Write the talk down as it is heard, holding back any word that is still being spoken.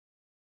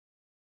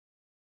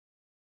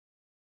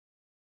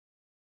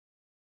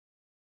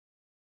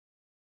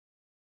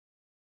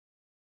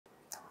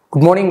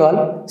Good morning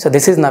all. So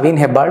this is Naveen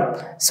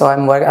Hebbard. So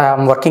I'm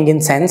working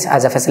in Sense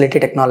as a facility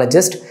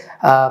technologist.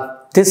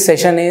 This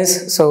session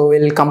is, so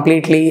we'll dive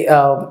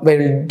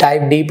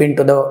deep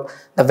into the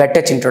Wet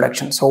Etch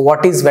introduction. So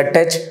what is Wet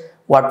Etch?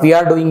 What we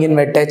are doing in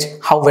Wet Etch,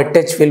 how Wet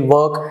Etch will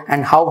work,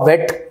 and how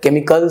wet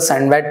chemicals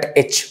and wet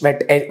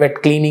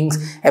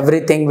cleanings,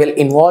 everything will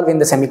involve in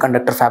the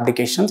semiconductor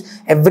fabrications.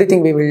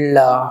 Everything we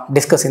will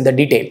discuss in the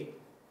detail.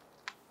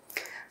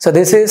 So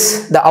this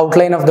is the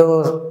outline of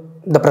the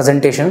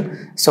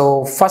presentation.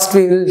 So first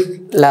we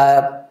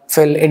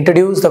will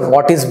introduce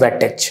what is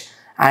Wet Etch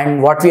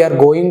and what we are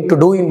going to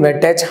do in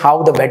Wet Etch,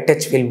 how the Wet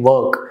Etch will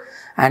work,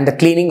 and the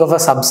cleaning of a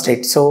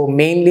substrate. So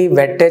mainly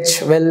Wet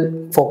Etch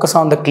will focus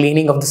on the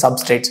cleaning of the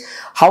substrates,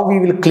 how we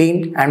will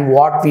clean and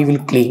what we will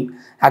clean.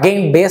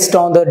 Again, based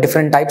on the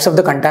different types of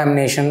the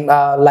contamination,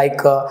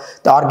 the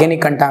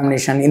organic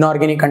contamination,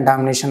 inorganic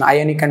contamination,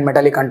 ionic and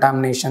metallic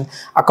contamination.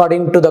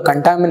 According to the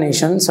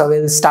contamination, so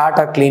we'll start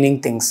our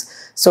cleaning things.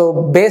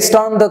 So based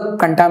on the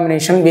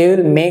contamination, we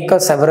will make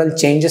several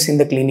changes in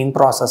the cleaning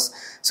process.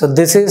 So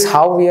this is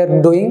how we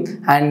are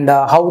doing, and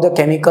how the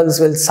chemicals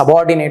will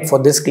subordinate for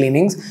this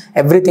cleanings.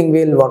 Everything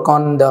we will work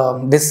on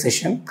this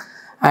session.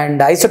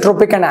 And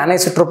isotropic and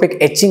anisotropic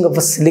etching of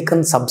a silicon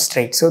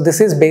substrate. So this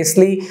is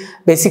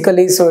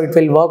basically so it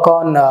will work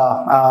on,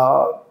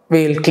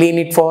 we will clean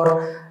it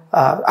for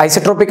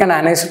isotropic and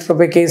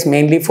anisotropic is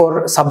mainly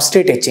for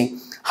substrate etching.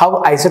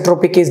 How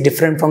isotropic is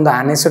different from the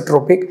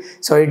anisotropic?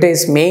 So it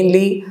is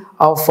mainly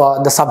of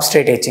the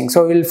substrate etching.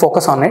 So we will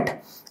focus on it.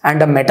 And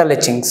the metal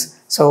etchings.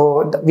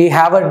 So we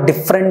have a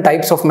different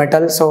types of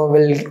metals. So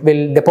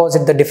we'll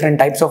deposit the different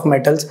types of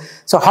metals.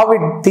 So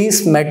how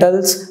these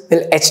metals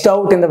will etched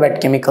out in the wet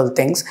chemical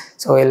things.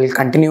 So we'll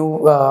continue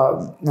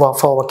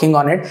for working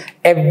on it.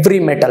 Every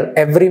metal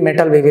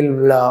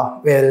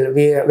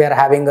we are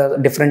having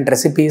different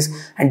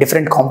recipes and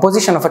different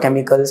composition of a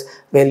chemicals.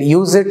 We'll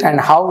use it, and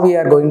how we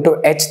are going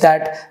to etch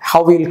that,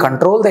 how we will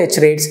control the etch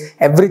rates.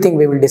 Everything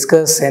we will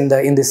discuss in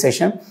this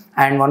session.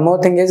 And one more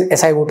thing is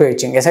SiO2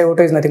 etching. SiO2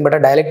 is nothing but a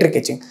dielectric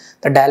etching.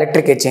 The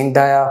dielectric etching,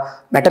 the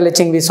metal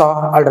etching we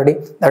saw already,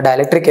 the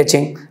dielectric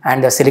etching,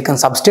 and the silicon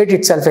substrate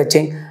itself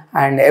etching,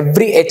 and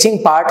every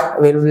etching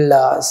part we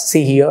will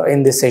see here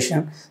in this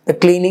session. The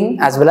cleaning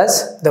as well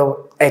as the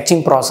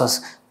etching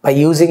process by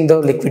using the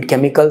liquid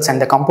chemicals and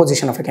the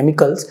composition of the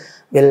chemicals.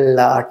 We'll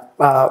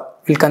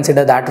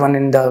consider that one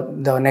in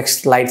the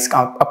next slides,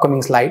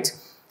 upcoming slides.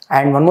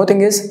 And one more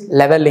thing is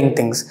leveling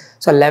things.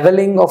 So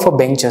leveling of a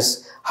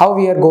benches. How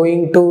we are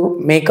going to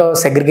make a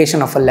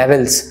segregation of a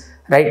levels,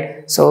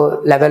 right?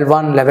 So level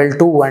 1, level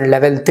 2 and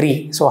level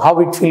 3. So how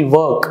it will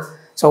work?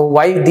 So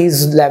why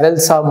these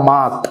levels are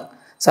marked?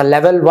 So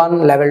level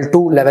 1, level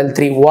 2, level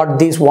 3, what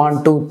these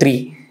 1, 2,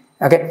 3.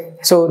 Okay,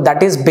 so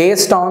that is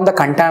based on the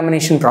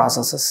contamination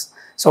processes.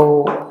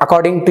 So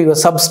according to your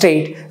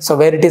substrate, so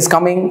where it is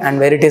coming and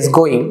where it is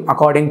going,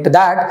 according to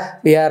that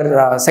we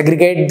are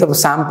segregate the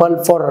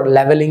sample for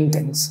leveling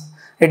things.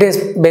 It is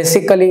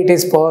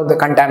for the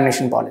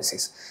contamination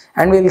policies,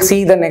 and we'll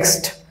see the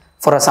next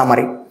for a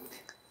summary.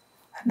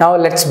 Now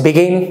let's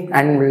begin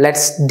and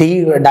let's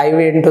dive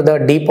into the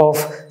deep of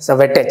the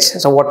Wet Etch.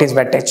 So what is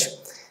Wet Etch?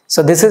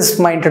 So this is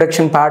my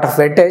introduction part of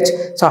Wet Etch.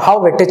 So how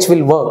Wet Etch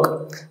will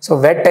work? So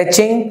wet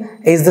etching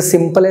is the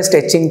simplest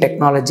etching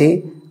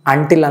technology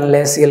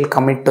unless you'll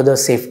commit to the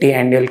safety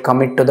and you'll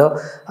commit to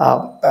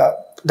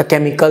the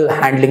chemical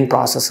handling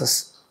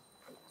processes.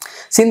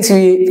 Since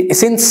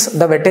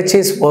the Wet Etch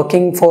is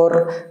working with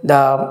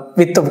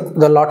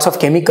the lots of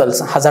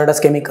chemicals,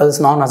 hazardous chemicals,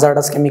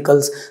 non-hazardous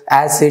chemicals,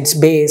 acids,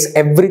 base,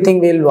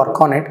 everything will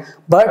work on it.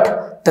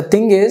 But the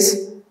thing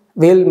is,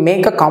 we'll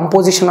make a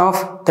composition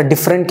of the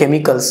different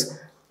chemicals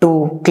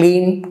to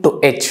clean, to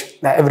etch.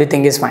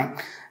 Everything is fine.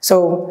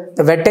 So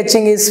the wet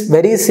etching is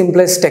very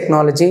simplest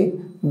technology.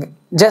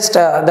 Just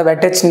the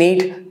Wet Etch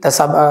need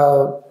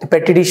the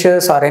petri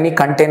dishes or any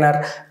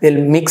container,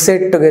 will mix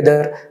it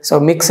together. So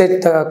mix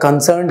it the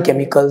concerned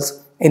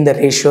chemicals in the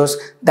ratios,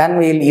 then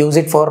we will use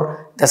it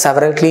for the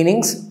several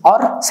cleanings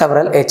or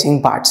several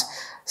etching parts.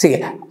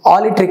 See,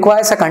 all it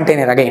requires a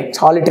container again.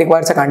 So all it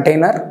requires a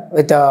container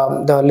with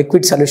the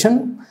liquid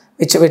solution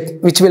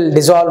which will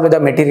dissolve with the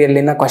material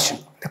in a question.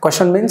 The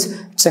question means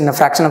it's in a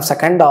fraction of a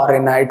second, or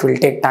it will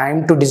take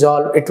time to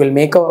dissolve. It will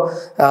make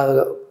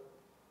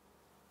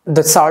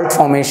the salt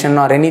formation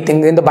or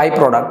anything in the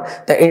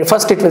byproduct.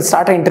 First it will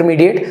start an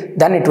intermediate,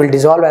 then it will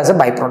dissolve as a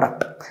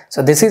byproduct.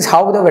 So this is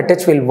how the Wet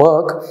Etch will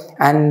work,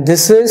 and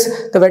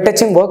the Wet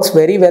Etching works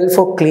very well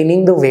for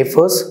cleaning the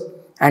wafers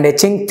and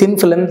etching thin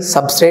film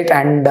substrate,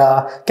 and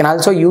can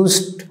also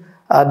use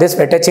this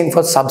Wet Etching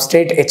for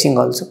substrate etching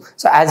also.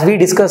 So as we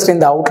discussed in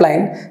the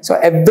outline, so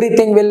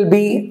everything will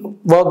be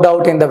worked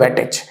out in the Wet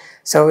Etch.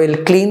 So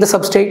we'll clean the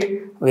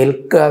substrate,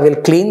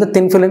 we'll clean the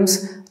thin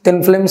films.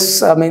 Thin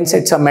films means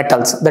it's a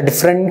metals, the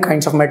different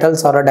kinds of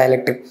metals or a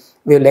dielectric.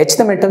 We will etch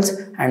the metals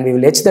and we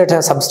will etch that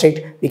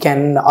substrate. We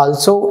can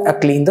also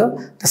clean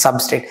the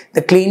substrate.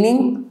 The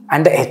cleaning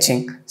and the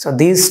etching. So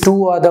these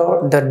two are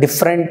the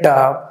different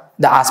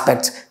the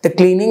aspects. The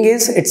cleaning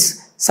is,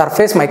 it's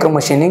surface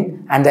micromachining,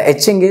 and the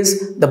etching is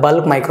the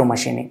bulk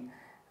micromachining.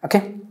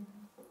 Okay.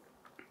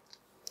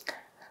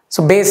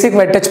 So basic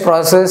wet etch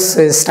process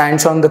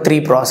stands on the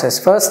three process.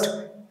 First,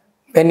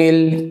 when you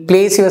will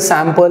place your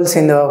samples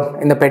in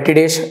the petri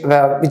dish,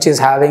 which is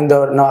having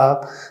the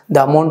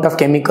amount of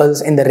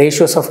chemicals in the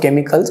ratios of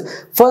chemicals,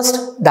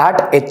 first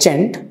that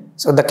etchant,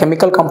 so the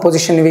chemical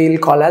composition we will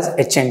call as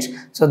etchant.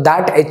 So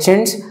that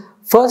etchant,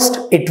 first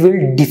it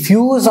will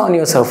diffuse on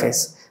your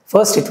surface.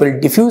 First it will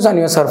diffuse on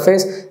your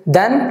surface,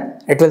 then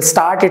it will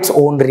start its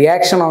own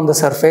reaction on the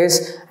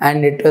surface,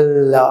 and it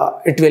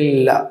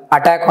will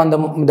attack on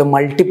the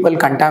multiple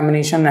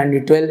contamination, and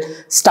it will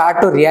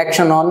start to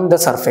reaction on the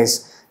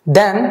surface.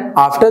 Then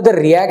after the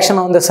reaction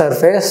on the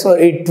surface, so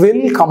it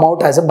will come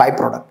out as a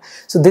byproduct.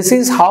 So this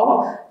is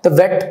how the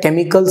wet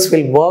chemicals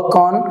will work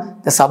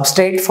on the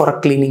substrate for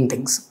cleaning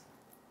things.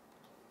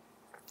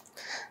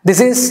 This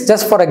is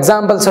just for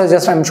example, so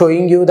just I'm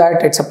showing you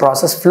that it's a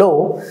process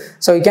flow.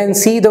 So you can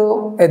see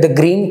the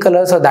green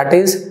color, so that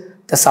is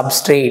the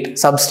substrate.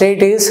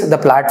 Substrate is the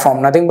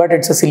platform, nothing but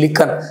it's a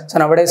silicon. So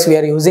nowadays we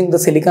are using the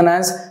silicon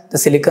as the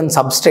silicon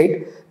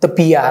substrate. The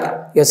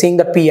PR, you're seeing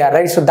the PR,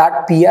 right? So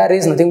that PR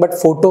is nothing but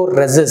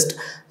photoresist.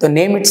 The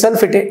name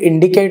itself, it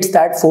indicates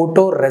that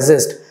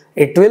photoresist.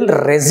 It will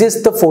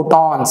resist the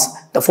photons.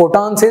 The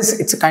photons is,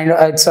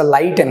 it's a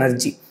light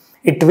energy.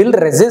 It will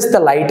resist the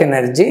light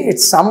energy.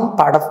 It's some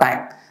part of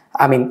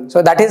time.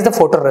 So that is the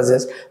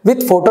photoresist.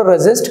 With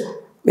photoresist,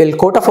 we'll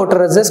coat a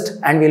photoresist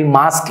and we'll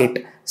mask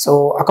it.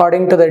 So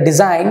according to the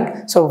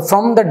design, so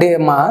from the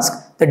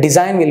mask, the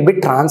design will be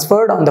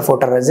transferred on the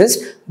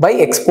photoresist by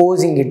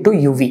exposing it to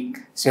UV.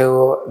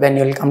 So when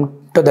you'll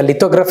come to the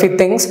lithography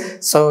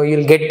things, so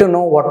you'll get to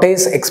know what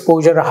is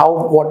exposure,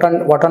 what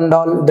and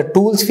all the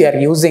tools we are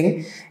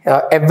using.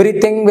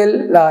 Everything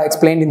will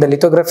explained in the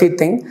lithography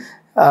thing.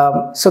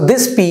 So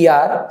this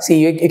PR,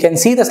 see you can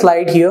see the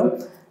slide here.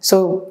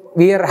 So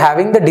we are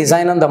having the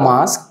design on the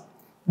mask.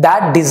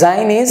 That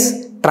design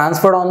is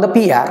transferred on the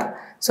PR.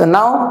 So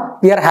now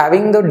we are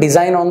having the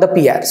design on the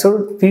PR.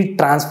 So we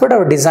transferred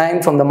our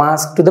design from the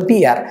mask to the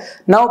PR.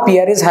 Now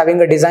PR is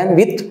having a design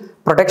with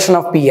protection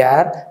of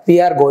PR. We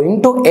are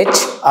going to etch,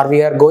 or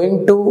we are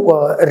going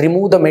to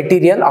remove the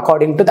material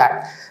according to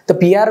that. The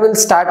PR will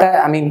start,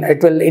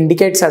 it will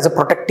indicates as a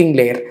protecting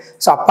layer.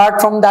 So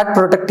apart from that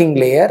protecting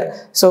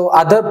layer, so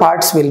other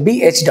parts will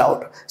be etched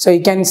out. So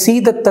you can see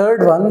the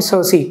third one.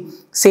 So see,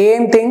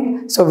 same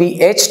thing. So we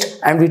etched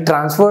and we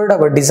transferred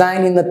our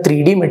design in the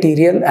 3D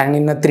material and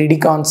in a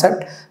 3D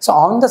concept. So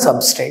on the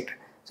substrate.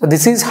 So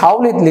this is how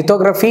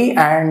lithography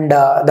and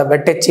the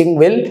wet etching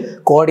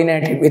will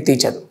coordinate with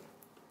each other.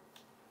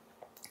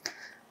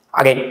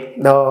 Again,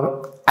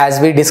 as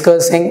we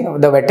discussing,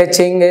 the wet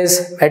etching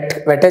is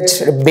wet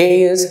etch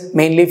bay is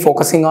mainly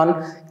focusing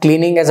on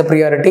cleaning as a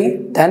priority,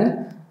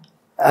 then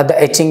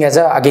the etching as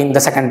again the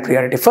second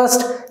priority.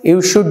 First,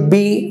 it should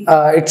be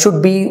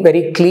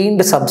very cleaned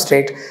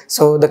substrate.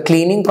 So the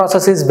cleaning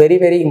process is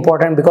very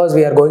important, because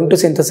we are going to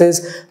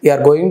synthesis, we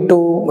are going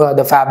to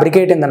the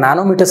fabricate in the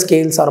nanometer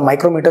scales or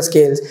micrometer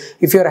scales.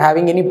 If you are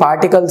having any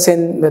particles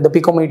in the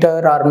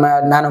picometer or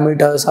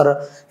nanometers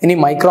or any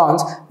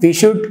microns, we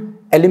should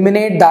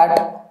eliminate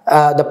that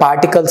the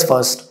particles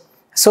first.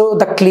 So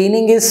the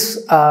cleaning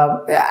is,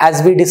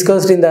 as we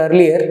discussed in the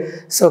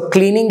earlier, so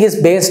cleaning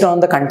is based on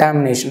the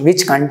contamination,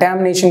 which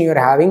contamination you are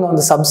having on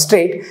the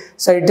substrate.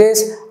 So it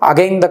is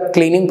again the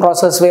cleaning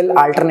process will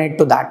alternate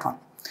to that one.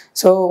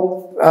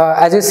 So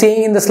as you're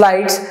seeing in the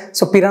slides,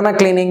 so piranha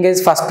cleaning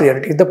is first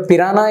priority. The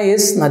piranha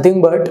is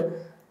nothing but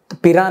the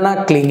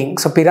piranha cleaning.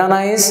 So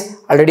piranha is,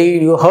 already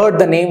you heard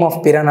the name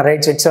of piranha,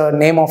 right? It's a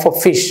name of a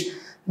fish.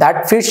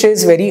 That fish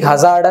is very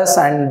hazardous,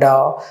 and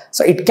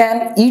so it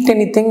can eat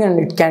anything and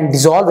it can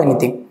dissolve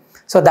anything.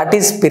 So that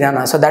is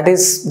piranha. So that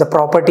is the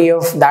property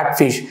of that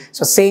fish.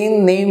 So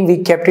same name we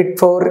kept it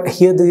for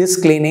here, this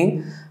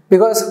cleaning,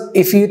 because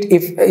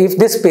if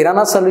this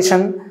piranha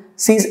solution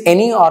sees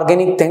any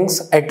organic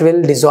things, it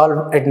will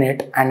dissolve in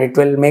it and it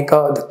will make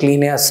the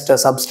cleanest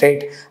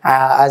substrate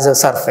as a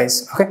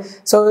surface. Okay.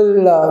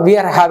 So we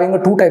are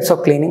having two types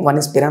of cleaning. One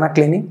is piranha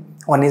cleaning,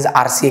 one is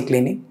RCA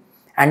cleaning.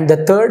 And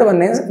the third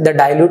one is the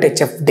dilute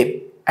HF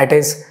dip.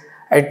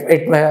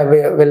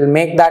 It will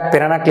make that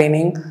piranha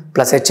cleaning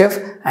plus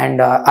HF, and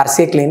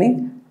RCA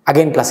cleaning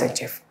again plus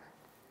HF.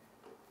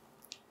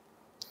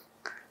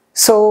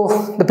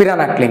 So the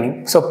piranha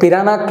cleaning. So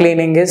piranha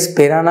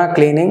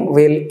cleaning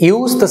will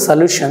use the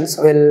solutions.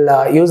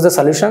 Use the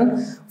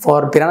solution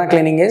for piranha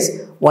cleaning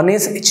is, one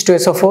is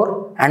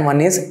H2SO4 and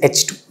one is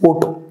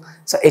H2O2.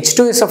 So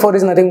H2SO4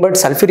 is nothing but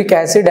sulfuric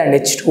acid, and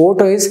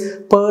H2O2 is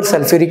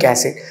persulfuric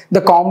acid. The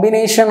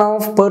combination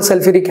of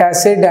persulfuric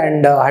acid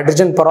and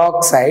hydrogen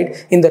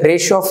peroxide in the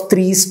ratio of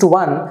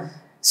 3:1.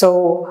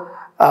 So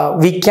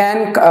we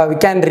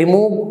can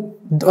remove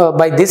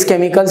by these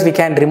chemicals we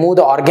can remove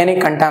the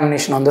organic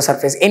contamination on the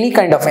surface, any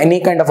kind of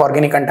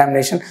organic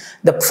contamination.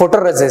 The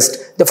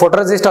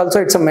photoresist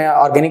also, it's a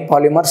organic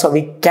polymer, so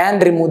we can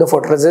remove the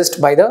photoresist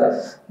by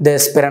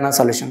this Piranha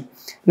solution.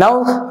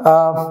 Now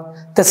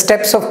the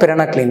steps of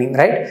Piranha cleaning,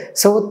 right?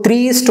 So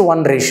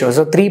 3:1 ratio,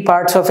 so 3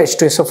 parts of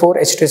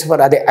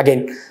H2SO4,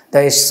 again the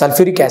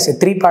sulfuric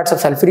acid, 3 parts of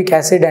sulfuric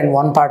acid and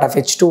 1 part of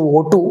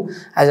H2O2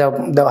 as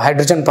the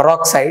hydrogen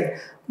peroxide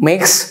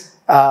makes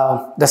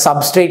the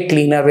substrate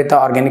cleaner with the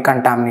organic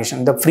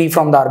contamination, the free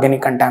from the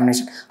organic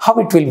contamination. How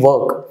it will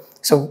work?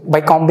 So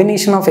by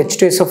combination of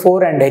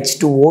H2SO4 and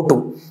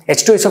H2O2,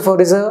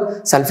 H2SO4 is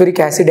a sulfuric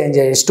acid and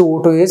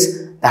H2O2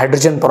 is the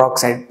hydrogen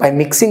peroxide. By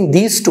mixing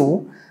these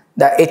two,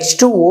 the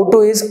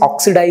H2O2 is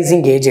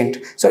oxidizing agent.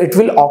 So it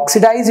will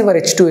oxidize your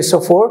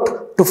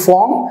H2SO4 to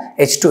form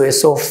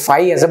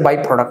H2SO5 as a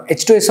byproduct.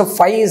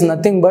 H2SO5 is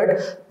nothing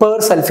but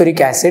per-sulfuric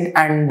acid,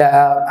 and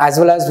as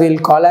well as we'll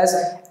call as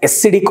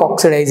acidic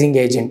oxidizing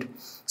agent.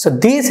 So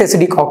this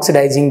acidic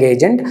oxidizing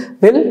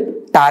agent will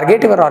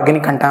target your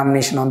organic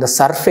contamination on the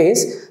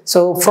surface.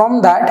 So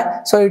from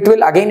that, so it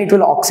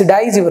will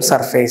oxidize your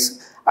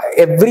surface.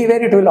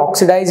 Everywhere it will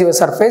oxidize your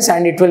surface,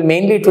 and it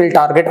will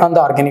target on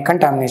the organic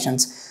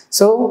contaminations.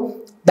 So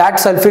that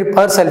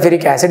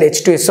sulfuric acid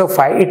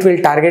H2SO5, it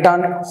will target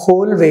on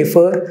whole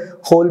wafer,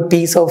 whole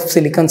piece of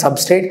silicon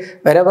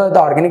substrate. Wherever the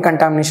organic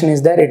contamination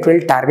is there, it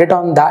will target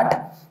on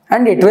that,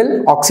 and it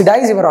will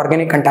oxidize your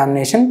organic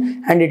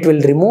contamination, and it will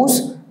remove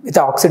with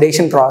the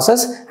oxidation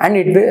process, and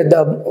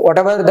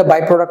whatever the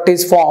byproduct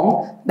is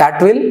formed,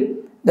 that will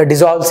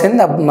dissolves in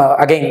the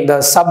again the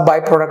sub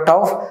byproduct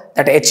of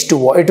that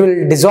H2O. It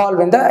will dissolve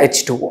in the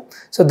H2O.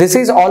 So this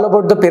is all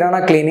about the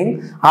Piranha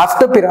cleaning.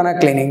 After Piranha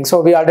cleaning, so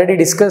we already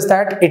discussed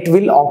that it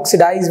will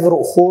oxidize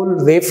your whole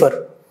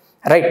wafer,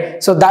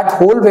 right? So that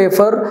whole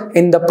wafer,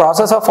 in the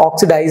process of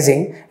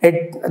oxidizing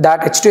it,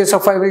 that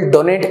H2SO5 will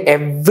donate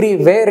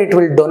everywhere. It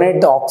will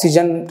donate the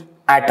oxygen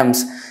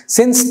atoms.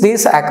 Since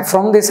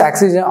from this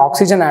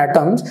oxygen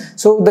atoms,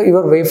 so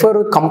your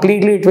wafer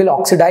completely, it will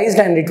oxidize,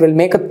 and it will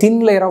make a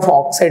thin layer of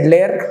oxide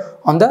layer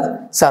on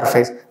the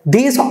surface.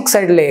 This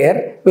oxide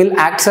layer will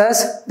act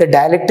as the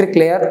dielectric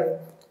layer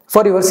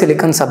for your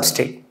silicon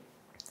substrate.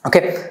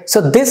 Okay, so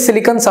this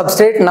silicon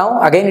substrate,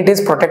 now again it is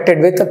protected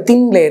with a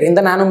thin layer in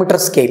the nanometer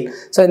scale.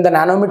 So in the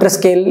nanometer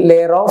scale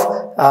layer of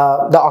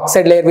the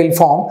oxide layer will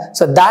form.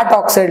 So that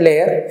oxide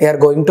layer we are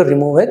going to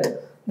remove with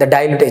the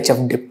dilute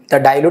HF dip. The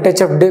dilute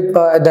HF dip,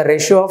 the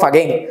ratio of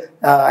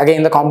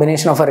again the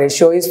combination of a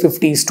ratio is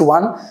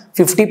 50:1,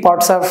 50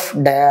 parts of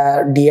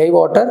DI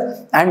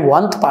water and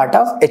 1th part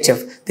of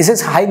HF. This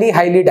is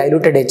highly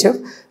diluted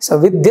HF. So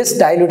with this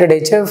diluted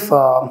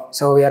HF,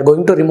 so we are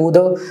going to remove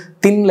the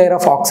thin layer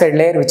of oxide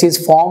layer which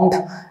is formed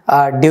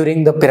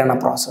during the Piranha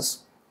process.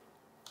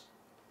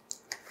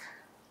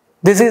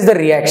 This is the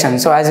reaction.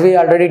 So as we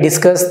already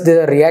discussed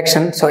the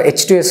reaction, so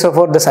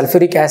H2SO4, the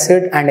sulfuric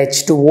acid, and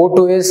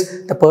H2O2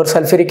 is the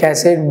per-sulfuric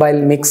acid. By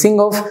mixing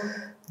of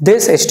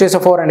this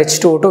H2SO4 and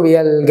H2O2, we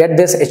will get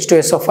this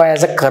H2SO5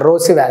 as a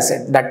corrosive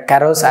acid, that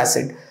Carros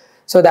acid.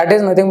 So that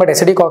is nothing but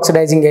acidic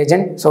oxidizing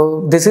agent.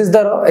 So this is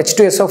the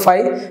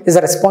H2SO5 is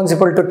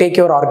responsible to take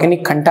your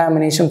organic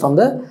contamination from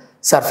the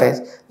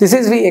surface. This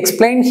is, we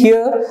explained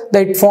here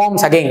that it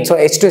forms again. So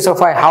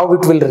H2SO5, how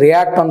it will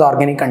react on the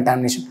organic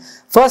contamination.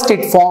 First,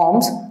 it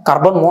forms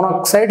carbon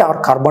monoxide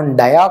or carbon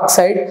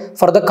dioxide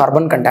for the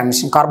carbon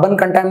contamination. Carbon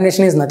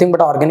contamination is nothing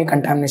but organic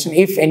contamination.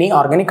 If any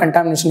organic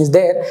contamination is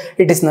there,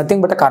 it is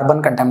nothing but a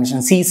carbon contamination.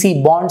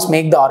 CC bonds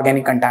make the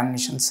organic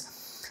contaminations.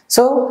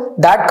 So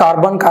that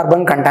carbon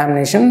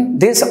contamination,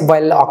 this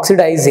by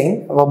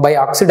oxidizing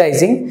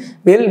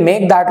will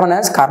make that one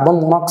as carbon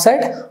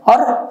monoxide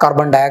or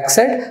carbon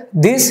dioxide.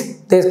 These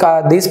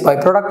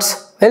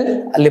byproducts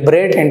will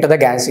liberate into the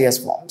gaseous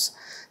forms.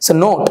 So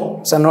note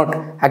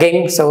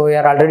again, so we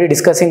are already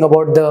discussing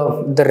about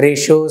the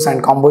ratios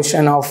and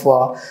composition of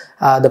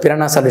the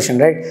Piranha solution,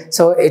 right?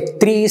 So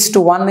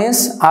 3:1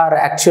 is our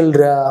actual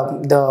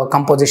the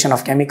composition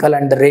of chemical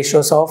and the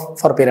ratios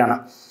for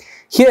Piranha.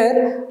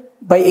 Here,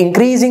 by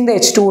increasing the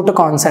H2O2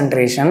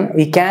 concentration,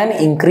 we can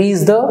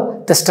increase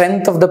the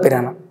strength of the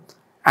Piranha.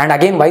 And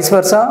again vice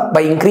versa,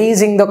 by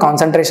increasing the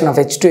concentration of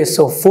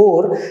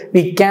H2SO4,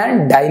 we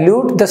can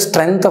dilute the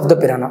strength of the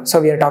Piranha.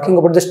 So we are talking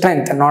about the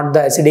strength and not the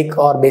acidic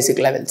or basic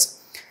levels.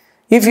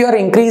 If you are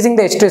increasing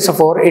the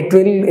H2SO4,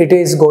 it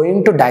is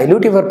going to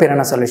dilute your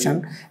Piranha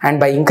solution, and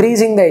by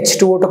increasing the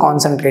H2O2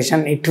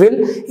 concentration, it will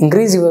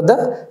increase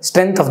the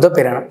strength of the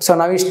Piranha. So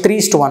now it's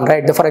 3:1,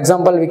 right? For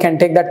example, we can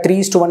take that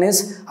 3:1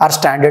 is our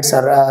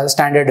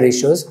standard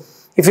ratios.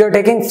 If you are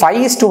taking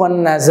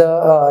 5:1 as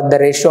the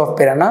ratio of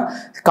Piranha,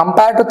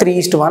 compared to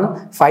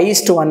 3:1,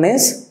 5:1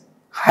 is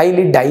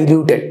highly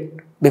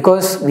diluted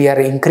because we are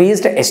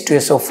increased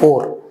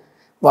H2SO4.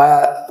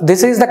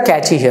 This is the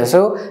catchy here.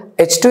 So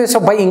H2SO,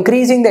 by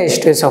increasing the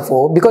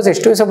H2SO4, because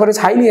H2SO4 is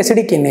highly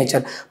acidic in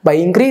nature, by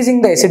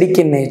increasing the acidic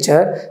in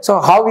nature, so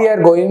how we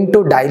are going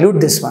to dilute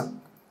this one?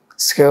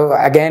 So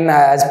again,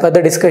 as per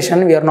the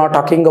discussion, we are not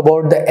talking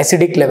about the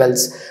acidic levels.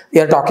 We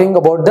are talking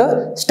about the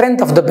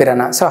strength of the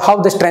piranha. So how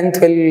the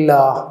strength will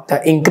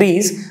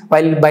increase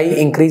while by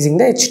increasing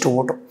the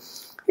H2O2.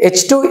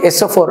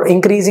 H2SO4,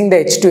 increasing the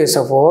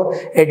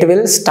H2SO4, it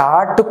will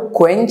start to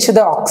quench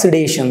the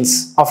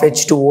oxidations of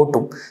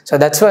H2O2. So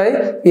that's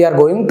why we are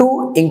going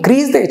to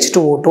increase the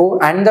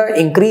H2O2, and the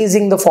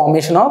increasing the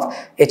formation of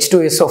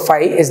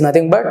H2SO5 is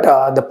nothing but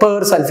the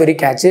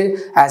per-sulfuric acid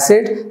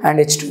and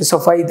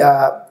H2SO5,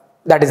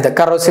 that is the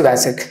corrosive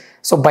acid.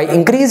 So by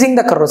increasing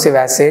the corrosive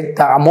acid,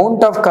 the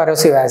amount of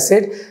corrosive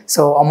acid,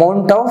 so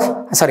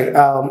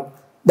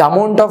the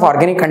amount of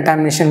organic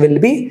contamination will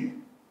be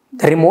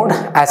removed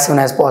as soon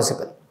as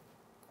possible.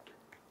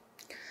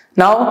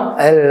 Now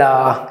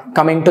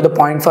coming to the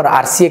point for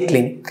RCA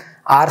cleaning.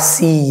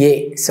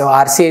 RCA. So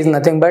RCA is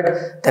nothing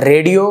but the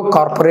Radio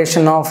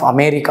Corporation of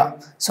America.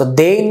 So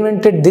they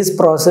invented this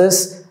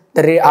process,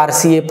 the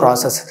RCA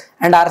process.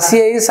 And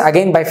RCA is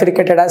again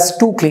bifurcated as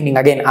two cleaning.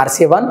 Again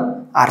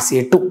RCA1,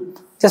 RCA2.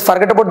 Just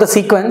forget about the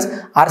sequence.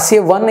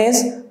 RCA1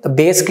 is the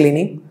base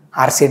cleaning.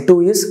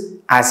 RCA2 is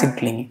acid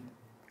cleaning.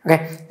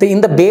 Okay.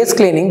 In the base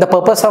cleaning, the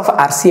purpose of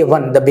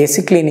RCA1, the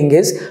basic cleaning,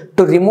 is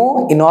to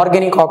remove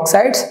inorganic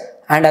oxides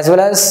and as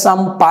well as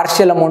some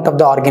partial amount of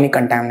the organic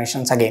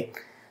contaminations again.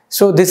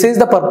 So this is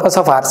the purpose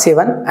of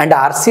RCA1, and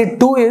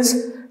RCA2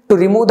 is to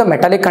remove the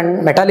metallic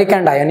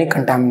and ionic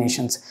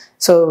contaminations.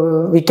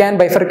 So we can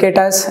bifurcate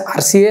as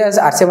RCA as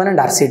RCA1 and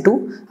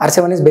RCA2.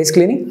 RCA1 is base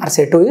cleaning,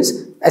 RCA2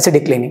 is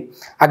acidic cleaning.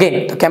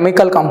 Again, the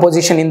chemical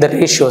composition in the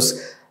ratios.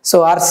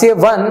 So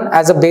RCA1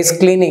 as a base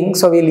cleaning,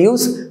 so we'll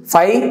use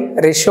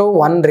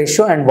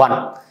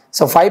 5:1:1,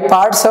 So 5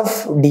 parts of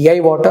Di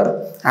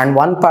water and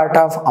 1 part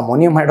of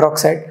ammonium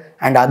hydroxide,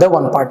 and other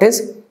 1 part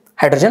is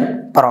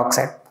hydrogen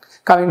peroxide.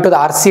 Coming to the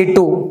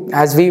RCA2,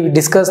 as we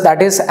discussed,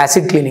 that is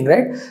acid cleaning,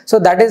 right? So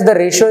that is the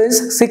ratio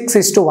is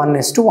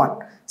 6:1:1.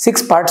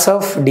 6 parts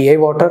of Di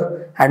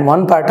water and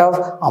 1 part of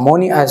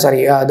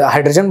the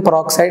hydrogen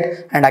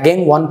peroxide, and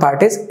again 1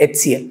 part is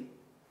HCl.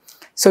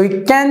 So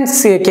you can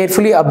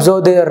carefully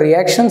observe the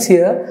reactions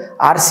here.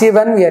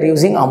 RCA1 we are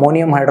using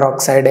ammonium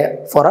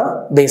hydroxide for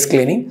a base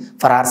cleaning.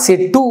 For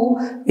RCA2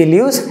 we'll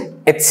use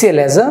HCl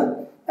as a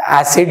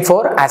acid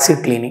for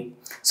acid cleaning.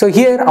 So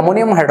here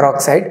ammonium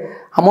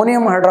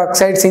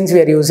hydroxide, since we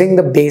are using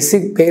the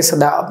basic base,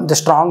 the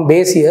strong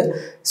base here,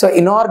 so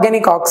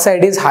inorganic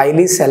oxide is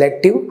highly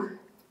selective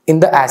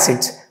in the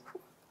acids.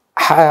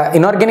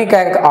 Inorganic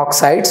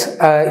oxides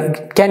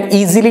can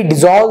easily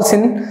dissolve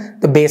in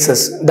the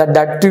bases.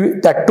 That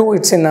too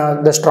it's in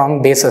the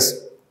strong bases.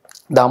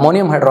 The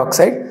ammonium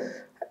hydroxide,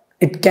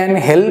 it can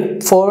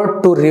help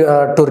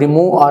to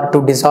remove or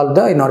to dissolve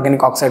the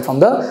inorganic oxide from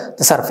the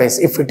surface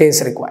if it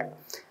is required.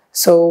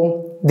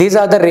 So these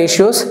are the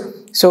ratios.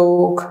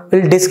 So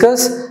we'll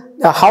discuss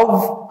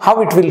how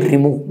it will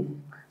remove.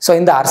 So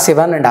in the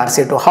RCA1 and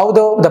RCA2, how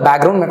the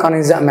background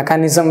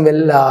mechanism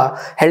will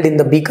held in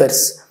the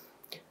beakers.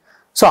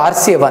 So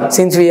RCA1,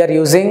 since we are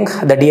using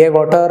the Di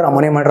water,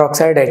 ammonium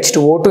hydroxide,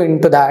 H2O2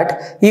 into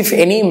that, if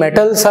any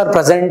metals are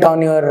present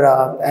on your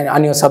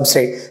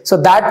substrate, so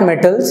that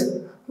metals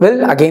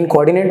will again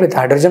coordinate with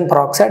hydrogen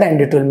peroxide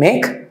and it will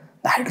make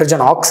the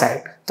hydrogen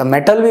oxide. The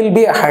metal will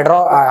be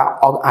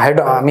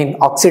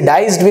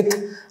oxidized with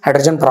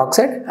hydrogen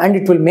peroxide and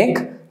it will make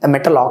the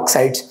metal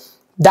oxides.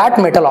 That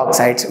metal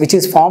oxides which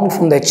is formed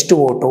from the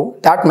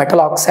H2O2, that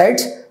metal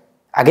oxides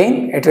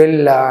again it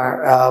will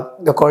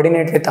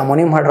coordinate with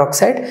ammonium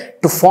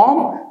hydroxide to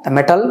form the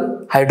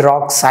metal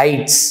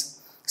hydroxides.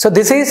 So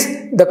this is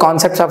the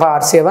concepts of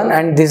RCA1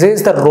 and this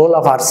is the role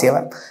of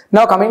RCA1.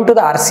 Now coming to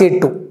the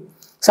RCA2.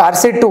 So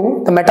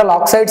RCA2, the metal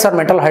oxides or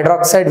metal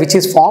hydroxide which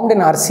is formed in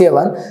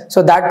RCA1,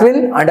 so that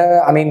will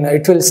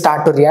it will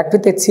start to react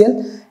with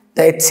HCl.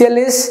 The HCl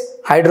is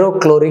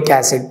hydrochloric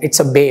acid, it's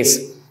a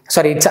base.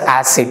 It's an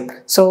acid.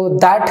 So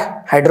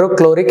that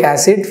hydrochloric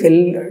acid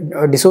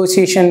will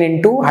dissociation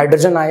into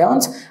hydrogen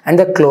ions and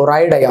the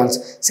chloride ions.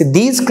 See,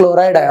 these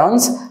chloride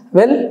ions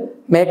will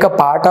make a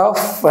part of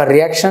a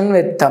reaction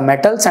with the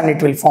metals and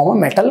it will form a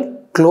metal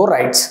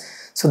chlorides.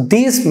 So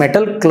these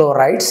metal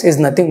chlorides is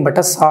nothing but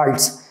a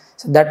salts.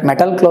 So that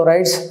metal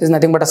chlorides is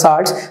nothing but a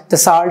salts. The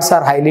salts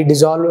are highly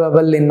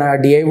dissolvable in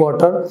Di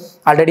water.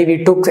 Already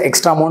we took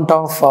extra amount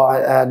of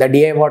the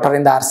Di water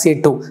in the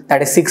RCA2,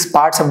 that is 6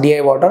 parts of Di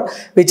water,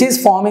 which is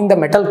forming the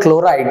metal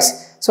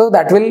chlorides. So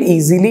that will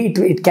easily,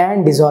 it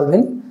can dissolve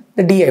in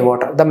the Di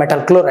water. The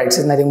metal chlorides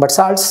is nothing but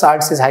salts.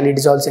 Salts is highly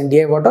dissolves in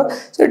Di water.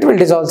 So it will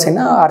dissolve in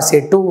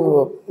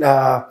RCA2,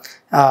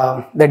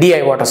 the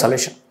Di water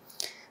solution.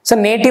 So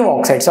native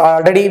oxides, so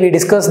already we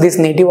discussed this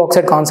native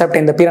oxide concept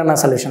in the piranha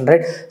solution,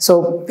 right?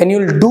 So when you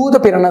will do the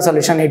piranha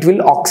solution, it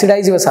will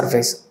oxidize your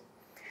surface.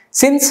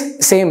 Since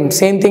same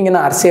thing in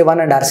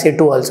RCA1 and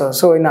RCA2 also.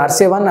 So in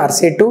RCA1,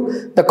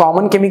 RCA2, the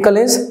common chemical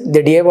is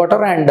the Di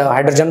water and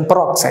hydrogen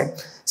peroxide.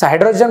 So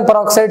hydrogen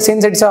peroxide,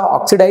 since it's a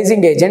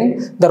oxidizing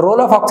agent, the role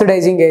of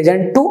oxidizing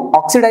agent to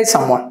oxidize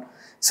someone.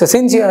 So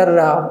since you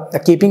are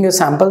keeping your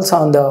samples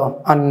on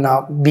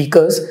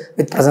beakers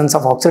with presence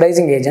of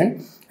oxidizing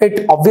agent,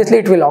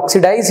 it will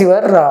oxidize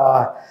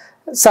your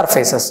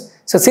surfaces.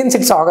 So since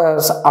it's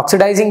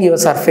oxidizing your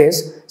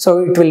surface, so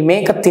it will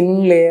make a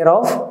thin layer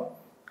of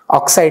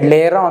oxide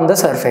layer on the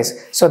surface.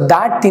 So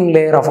that thin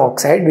layer of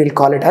oxide, we'll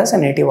call it as a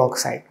native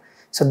oxide.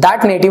 So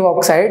that native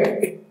oxide,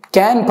 it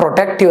can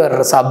protect your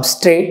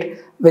substrate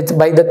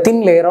by the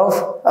thin layer of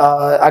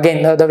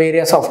the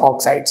various of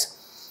oxides.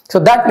 So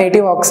that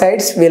native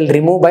oxides will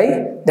remove by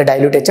the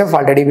dilute HF.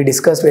 Already we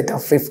discussed with a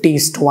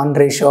 50:1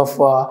 ratio of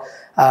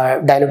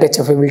dilute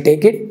HF, we will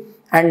take it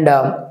and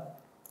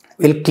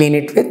we'll clean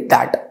it with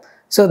that.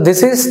 So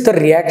this is the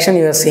reaction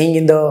you are seeing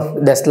in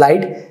the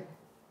slide.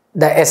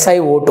 The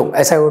SiO2.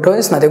 SiO2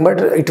 is nothing but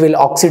it will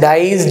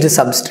oxidize the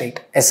substrate.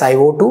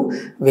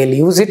 SiO2 will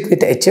use it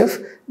with HF.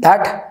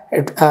 That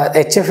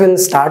HF will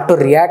start to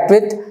react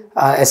with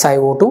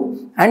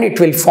SiO2 and it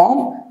will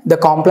form the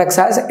complex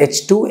as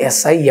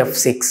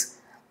H2SiF6.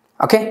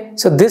 Okay,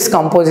 so this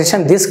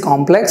composition, this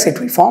complex, it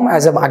will form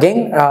as the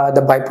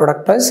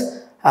byproduct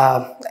as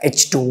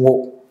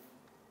H2O.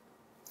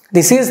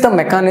 This is the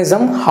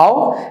mechanism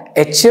how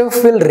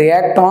HF will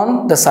react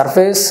on the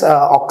surface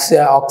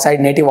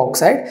native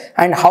oxide,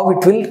 and how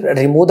it will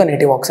remove the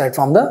native oxide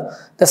from the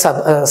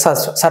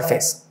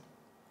surface.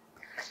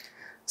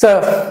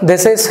 So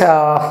this is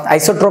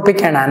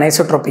isotropic and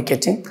anisotropic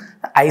etching.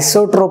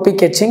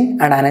 Isotropic etching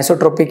and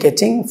anisotropic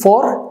etching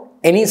for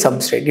any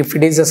substrate. If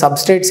it is a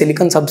substrate,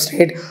 silicon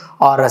substrate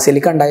or a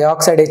silicon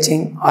dioxide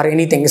etching or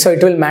anything, so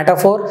it will matter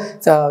for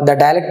the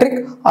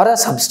dielectric or a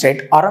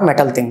substrate or a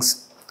metal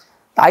things.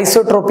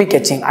 Isotropic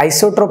etching.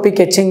 Isotropic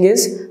etching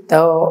is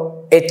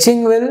the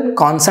etching will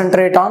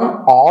concentrate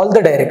on all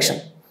the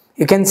direction.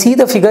 You can see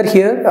the figure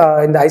here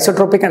in the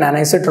isotropic and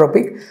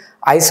anisotropic.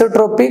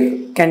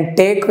 Isotropic can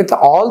take with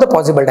all the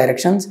possible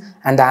directions,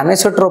 and the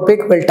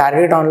anisotropic will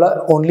target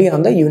only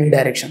on the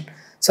unidirection.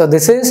 So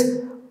this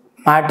is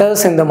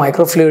matters in the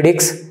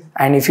microfluidics,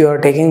 and if you are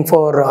taking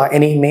for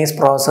any maze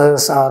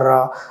process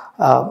or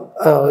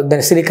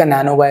the silicon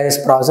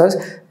nanowires process,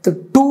 the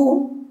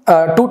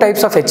two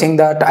types of etching,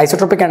 that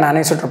isotropic and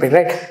anisotropic,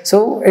 right?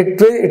 So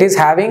it is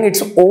having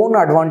its own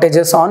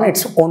advantages on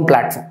its own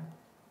platform.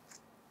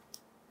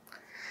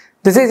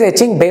 This is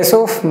etching base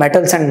of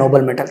metals and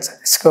noble metals.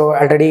 So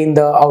already in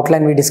the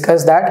outline we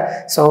discussed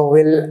that. So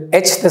we'll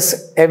etch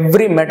this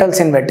every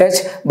metals in wet etch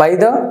by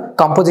the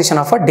composition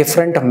of a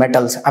different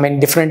metals,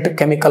 different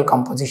chemical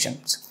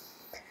compositions.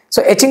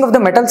 So etching of the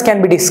metals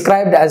can be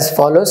described as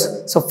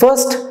follows. So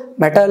first,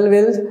 metal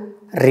will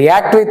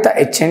react with the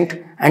etchant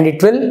and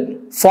it will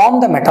form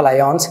the metal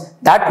ions.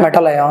 That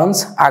metal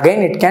ions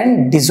again it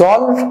can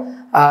dissolve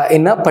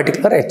in a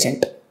particular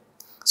etchant.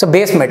 So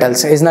base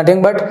metals is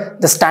nothing but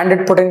the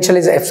standard potential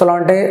is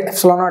epsilon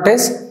naught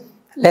is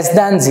less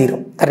than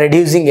 0, the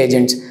reducing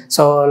agents.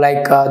 So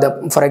like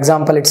for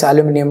example, it's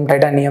aluminum,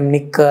 titanium,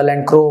 nickel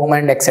and chrome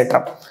and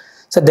etc.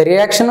 So the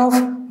reaction of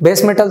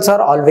base metals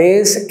are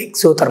always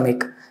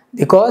exothermic,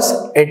 because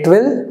it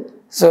will,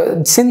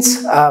 so since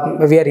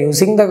we are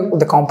using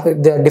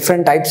the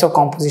different types of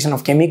composition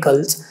of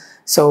chemicals.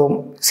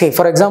 So say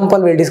for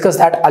example, we'll discuss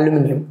that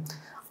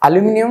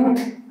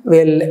aluminum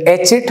will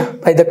etch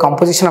it by the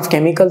composition of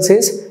chemicals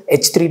is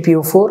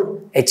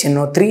H3PO4,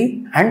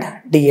 HNO3 and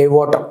Da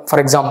water.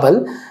 For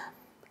example,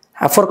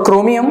 for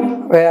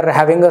chromium we are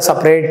having a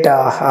separate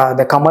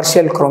the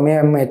commercial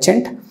chromium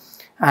etchant,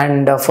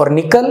 and for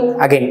nickel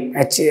again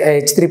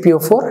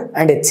H3PO4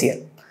 and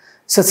HCl.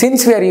 So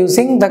since we are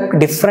using the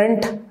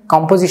different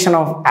composition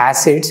of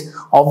acids,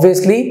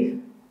 obviously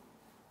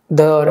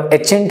the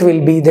etchant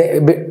will be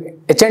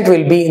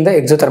in the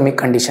exothermic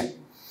condition.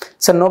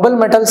 So noble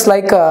metals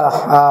like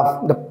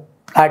the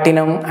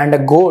platinum and the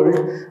gold,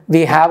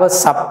 we have a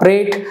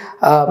separate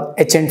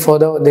etchant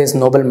for these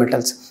noble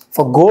metals.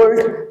 For gold,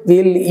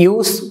 we will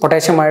use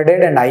potassium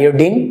iodide and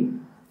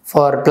iodine.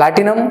 For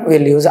platinum, we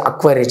will use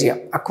aqua regia.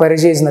 Aqua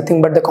regia is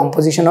nothing but the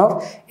composition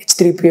of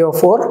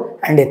H3PO4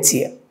 and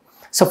HCl.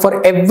 So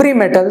for every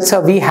metal, so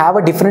we have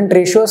a different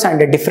ratios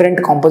and a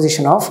different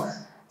composition of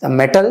the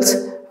metals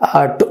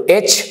to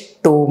etch,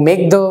 to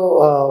make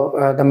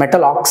the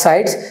metal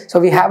oxides. So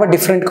we have a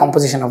different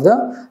composition of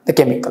the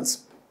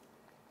chemicals.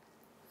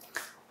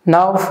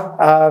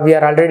 Now we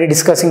are already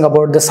discussing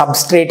about the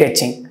substrate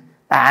etching.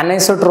 The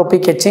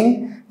anisotropic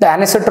etching. The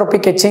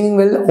anisotropic etching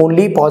will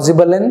only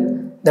possible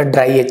in the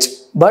dry etch.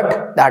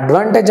 But the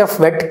advantage of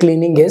wet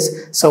cleaning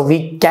is, so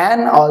we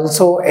can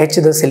also etch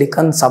the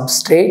silicon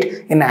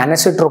substrate in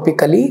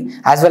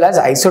anisotropically as well as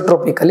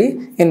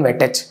isotropically in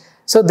wet etch.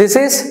 So this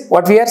is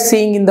what we are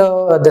seeing in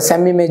the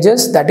SEM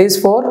images, that is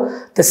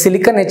for the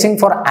silicon etching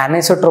for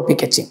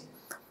anisotropic etching.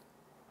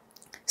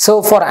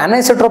 So for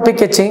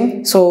anisotropic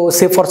etching, so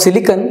say for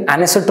silicon,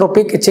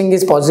 anisotropic etching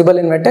is possible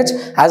in wet etch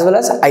as well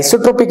as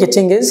isotropic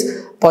etching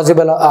is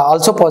possible,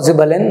 also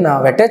possible in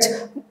wet etch.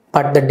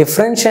 But the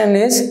differentiation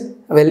is,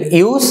 we'll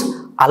use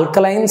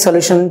alkaline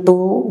solution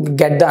to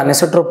get the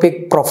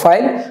anisotropic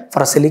profile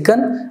for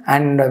silicon,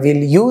 and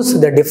we'll use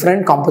the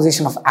different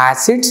composition of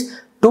acids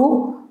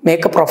to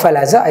make a profile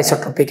as a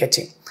isotropic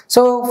etching.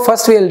 So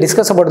first we will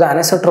discuss about the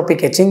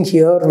anisotropic etching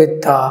here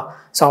with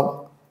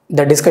so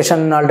the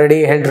discussion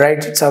already held,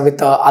 right? So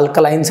with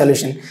alkaline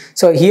solution.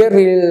 So here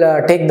we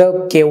will take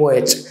the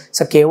KOH.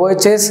 So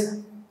KOH is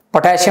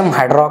potassium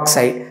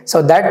hydroxide.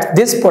 So that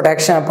this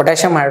potassium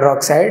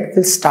hydroxide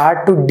will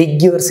start to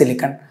dig your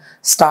silicon,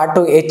 start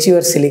to etch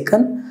your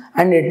silicon,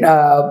 and it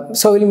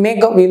so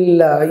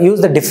we'll use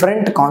the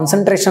different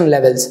concentration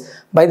levels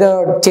by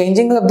the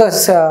changing of the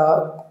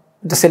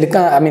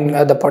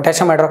silicon, the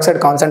potassium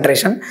hydroxide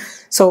concentration.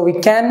 So we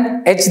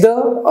can etch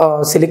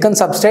the silicon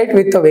substrate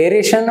with the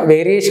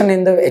variation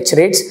in the etch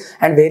rates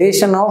and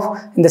variation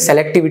in the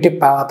selectivity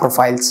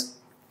profiles.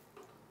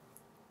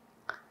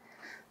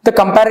 The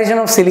comparison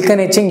of silicon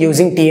etching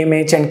using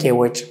TMH and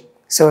KOH.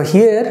 So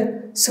here,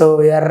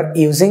 we are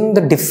using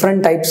the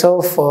different types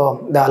of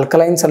the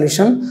alkaline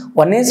solution.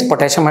 One is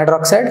potassium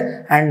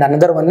hydroxide and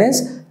another one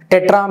is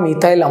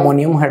tetramethyl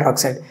ammonium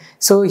hydroxide.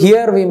 So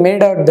here we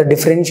made the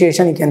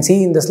differentiation. You can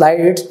see in the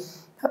slides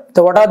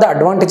what are the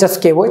advantages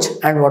of KOH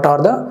and what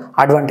are the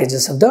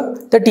advantages of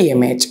the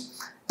TMH.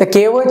 The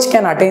KOH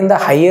can attain the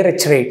higher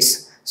etch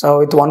rates. So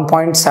with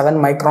 1.7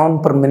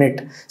 micron per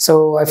minute.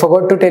 So I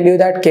forgot to tell you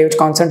that KOH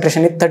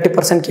concentration is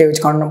 30% KOH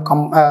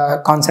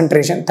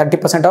concentration,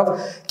 30% of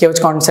KOH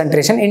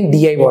concentration in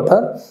DI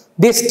water.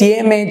 This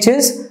TMH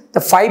is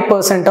the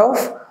 5% of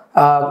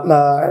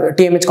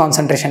TMH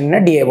concentration in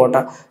a DI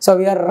water. So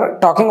we are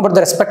talking about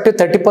the respective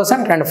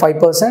 30% and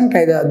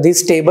 5%.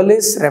 This table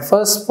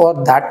refers for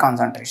that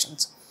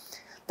concentrations.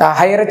 The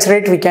higher etch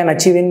rate we can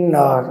achieve in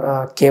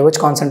KOH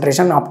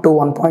concentration up to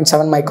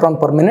 1.7 micron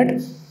per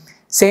minute.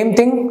 Same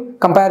thing,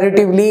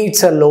 comparatively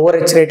it's a lower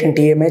etch rate in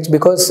TMH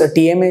because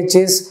TMH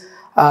is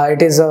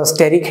it is a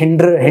steric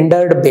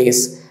hindered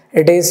base.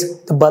 It is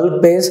the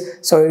bulk base,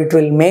 so it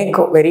will make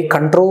very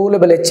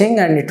controllable etching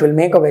and it will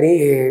make a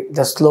very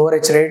the slower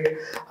etch rate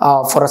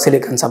for a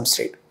silicon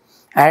substrate.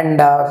 And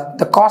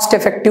the cost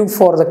effective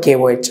for the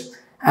KOH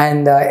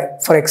and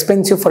for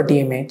expensive for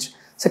TMH.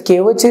 So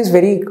KOH is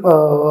very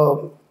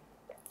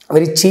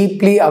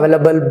cheaply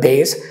available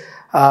base.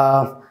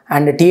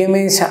 And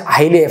TMH is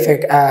highly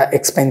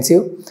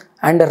expensive,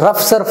 and a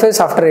rough surface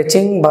after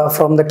etching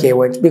from the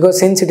KOH, because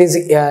since it is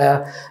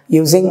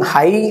using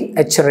high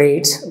etch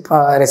rates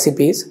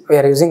recipes, we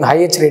are using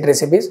high etch rate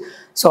recipes,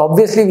 so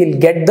obviously we will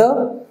get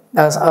the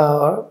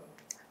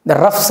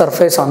rough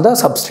surface on the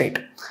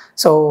substrate.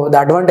 So the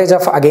advantage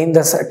of again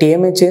the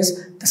TMH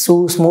is the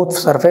smooth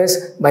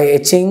surface. By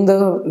etching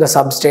the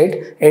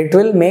substrate, it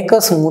will make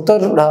a smoother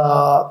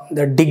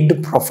the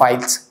digged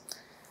profiles.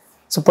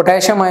 So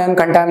potassium ion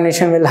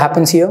contamination will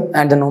happen here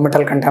and the no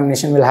metal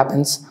contamination will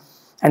happen.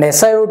 And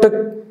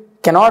SiO2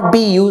 cannot be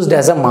used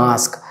as a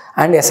mask,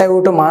 and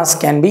SiO2 mask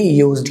can be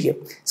used here.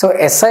 So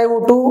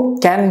SiO2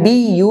 can be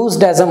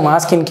used as a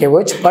mask in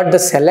KOH, but the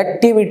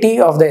selectivity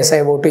of the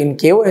SiO2 in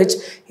KOH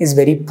is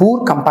very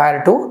poor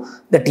compared to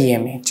the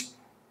TMH.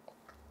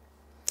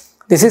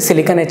 This is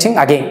silicon etching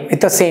again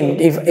with the same,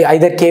 if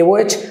either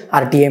KOH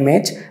or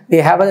TMH, we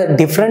have a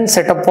different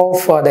setup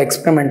of the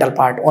experimental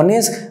part. One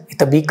is with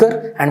the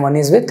beaker and one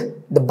is with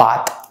the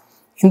bath.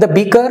 In the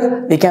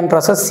beaker, we can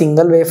process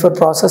single wafer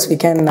process. We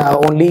can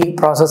only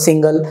process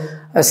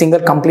a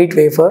single complete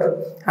wafer,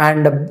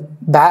 and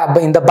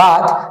in the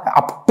bath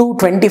up to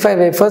 25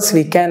 wafers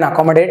we can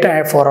accommodate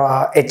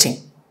for etching.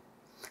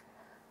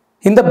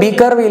 In the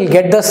beaker, we will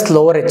get the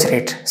slower etch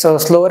rate. So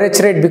slower etch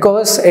rate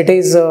because it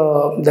is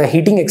the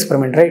heating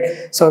experiment, right?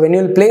 So when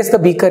you will place the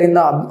beaker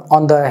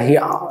on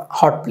the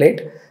hot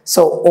plate,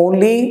 so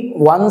only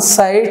one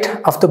side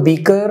of the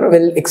beaker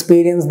will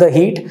experience the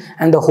heat,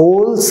 and the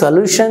whole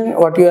solution,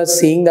 what you are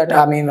seeing that,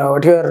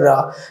 what you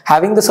are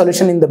having the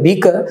solution in the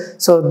beaker,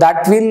 so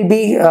that will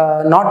be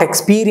not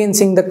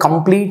experiencing the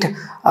complete,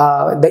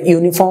 the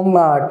uniform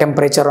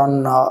temperature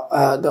on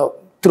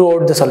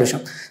throughout the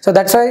solution. So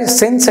that's why,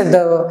 since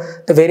the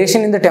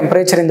variation in the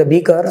temperature in the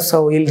beaker,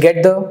 so we'll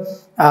get the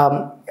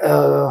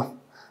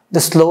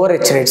slower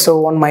etch rate,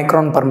 so 1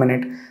 micron per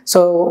minute.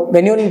 So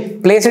when you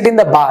place it in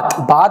the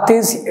bath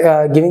is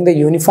giving the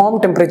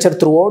uniform temperature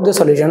throughout the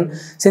solution,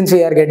 since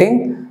we are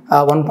getting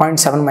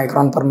 1.7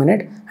 micron per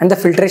minute, and the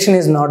filtration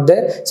is not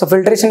there. So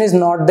filtration is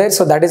not there,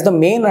 so that is the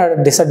main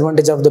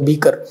disadvantage of the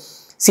beaker.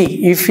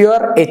 See, if you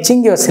are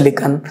etching your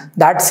silicon,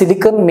 that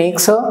silicon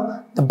makes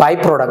the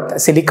byproduct,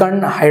 silicon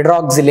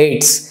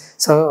hydroxylates.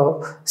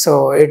 So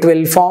it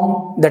will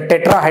form the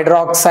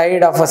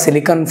tetrahydroxide of a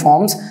silicon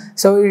forms.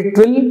 So it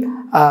will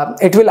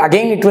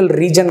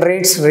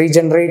regenerates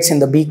in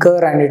the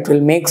beaker, and it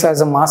will makes as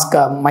a mask,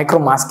 micro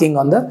masking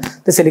on the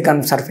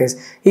silicon surface.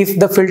 If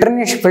the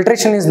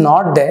filtration is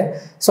not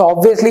there, so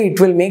obviously it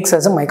will makes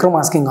as a micro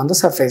masking on the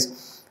surface.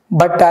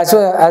 But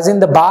as in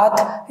the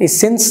bath,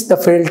 since the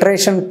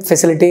filtration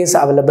facility is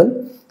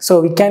available,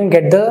 so we can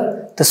get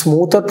the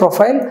smoother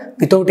profile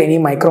without any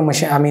micro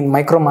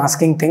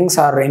masking things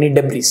or any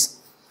debris.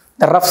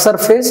 The rough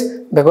surface,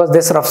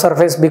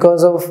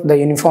 because of the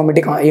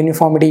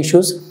uniformity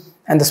issues,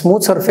 and the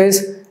smooth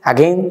surface,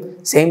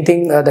 again same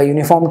thing, the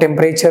uniform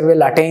temperature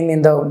will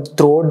attain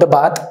throughout the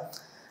bath.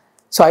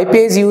 So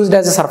IPA is used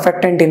as a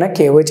surfactant in a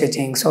KOH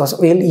etching. So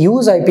we'll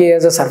use IPA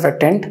as a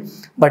surfactant,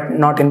 but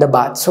not in the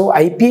bath. So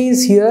IPA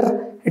is here,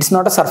 it's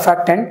not a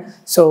surfactant.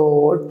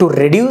 So to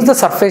reduce the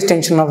surface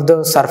tension of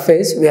the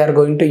surface, we are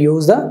going to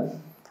use the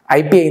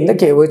IPA in the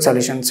KOH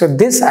solution. So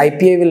this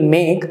IPA will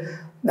make,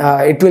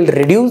 it will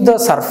reduce the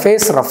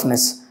surface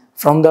roughness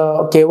from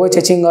the KOH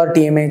etching or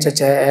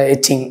TMH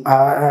etching.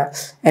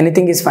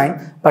 Anything is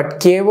fine, but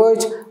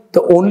KOH,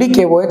 the only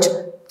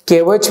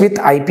KOH with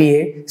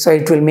IPA, so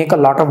it will make a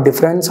lot of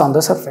difference on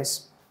the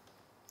surface.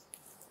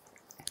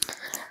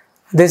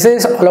 This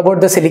is all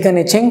about the silicon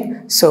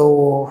etching.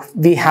 So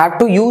we have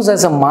to use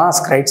as a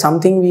mask, right?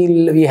 Something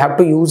we have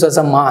to use as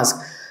a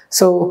mask.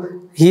 So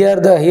here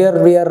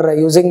we are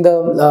using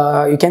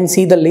the you can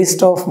see the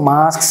list of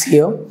masks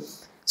here.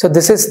 So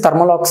this is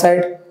thermal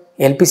oxide,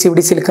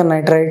 LPCVD silicon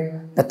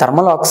nitride, the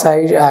thermal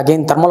oxide,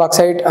 again thermal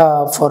oxide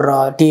for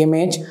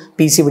TMH,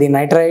 PCVD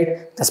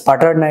nitride, the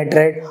sputtered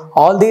nitride.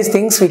 All these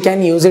things we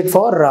can use it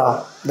for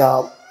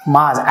the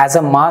mask, as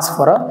a mask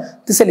for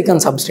the silicon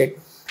substrate.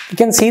 You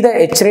can see the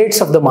etch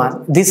rates of the mask.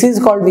 This is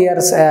called, we are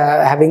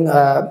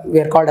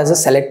called as a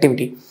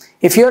selectivity.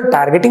 If you are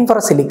targeting for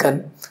a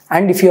silicon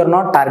and if you are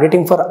not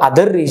targeting for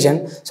other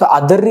region, so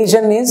other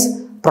region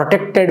is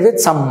protected with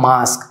some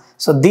mask.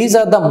 So these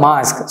are the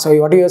masks. So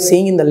what you are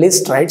seeing in the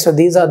list, right? So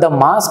these are the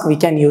masks, we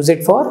can use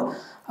it for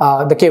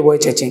the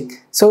KOH etching.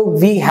 So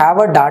we have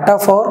a data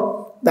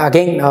for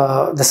again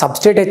the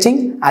substrate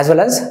etching as well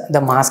as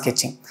the mask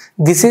etching.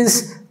 This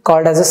is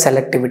called as a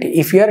selectivity.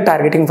 If you are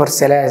targeting for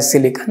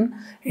silicon,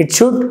 it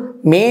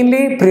should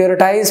mainly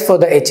prioritize for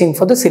the etching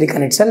for the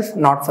silicon itself,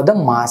 not for the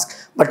mask.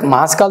 But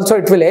mask also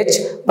it will etch,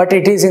 but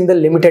it is in the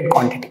limited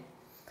quantity.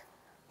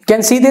 You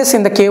can see this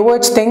in the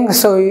KOH thing.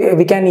 So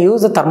we can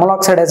use the thermal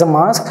oxide as a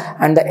mask,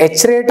 and the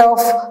etch rate of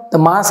the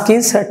mask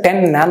is 10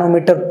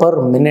 nanometer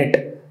per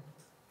minute.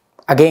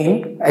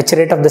 Again, etch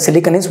rate of the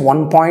silicon is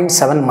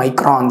 1.7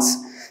 microns.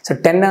 So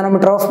 10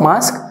 nanometer of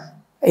mask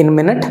in a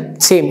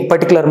minute, same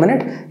particular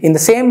minute, in the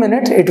same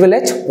minute it will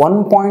etch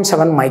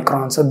 1.7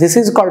 microns. So this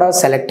is called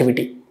as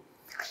selectivity.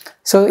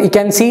 So you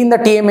can see in the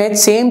TMH,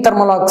 same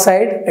thermal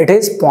oxide, it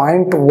is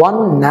 0.1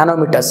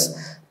 nanometers.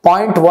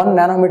 0.1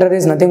 nanometer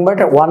is nothing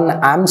but 1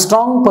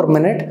 Armstrong per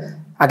minute.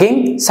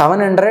 Again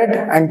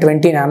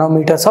 720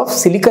 nanometers of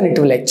silicon it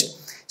will etch.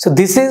 So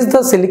this is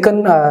the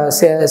silicon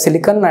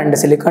and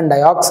silicon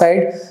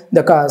dioxide,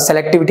 the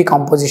selectivity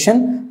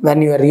composition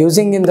when you are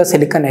using in the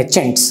silicon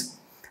etchants.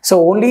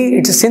 So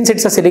only since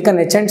it's a silicon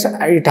etchant,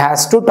 it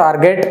has to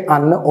target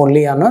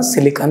only on a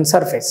silicon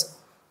surface.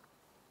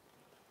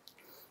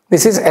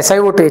 This is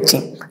SiO2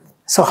 etching.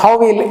 So how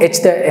we will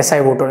etch the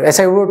SiO2?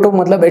 SiO2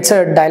 matlab it's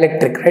a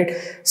dielectric, right?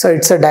 So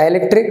it's a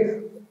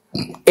dielectric,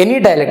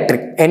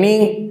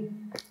 any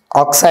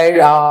oxide,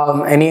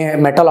 any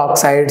metal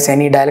oxides,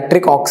 any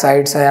dielectric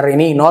oxides or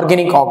any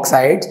inorganic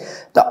oxides,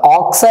 the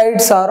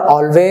oxides are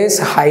always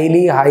it's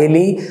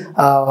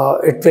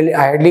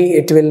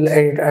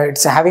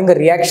having a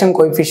reaction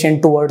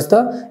coefficient towards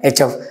the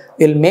HF.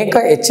 We'll make a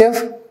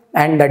HF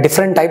and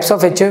different types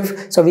of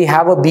HF. So we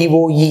have a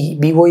BOE.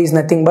 BOE is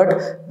nothing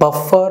but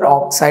buffer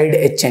oxide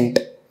etchant.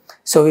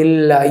 So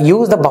we'll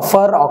use the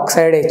buffer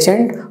oxide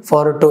etchant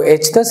to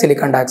etch the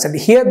silicon dioxide.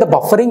 Here the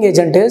buffering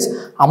agent is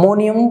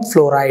ammonium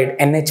fluoride,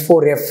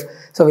 NH4F.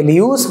 So we'll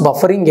use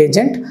buffering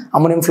agent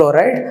ammonium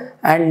fluoride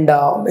and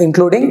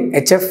including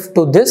HF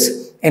to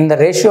this in the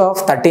ratio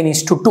of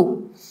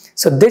 13:2.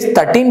 So this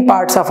 13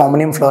 parts of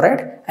ammonium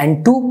fluoride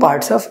and 2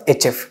 parts of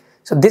HF.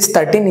 So this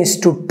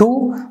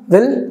 13:2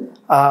 will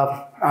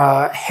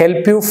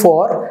help you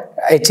for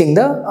etching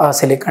the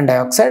silicon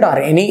dioxide or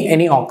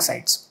any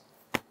oxides.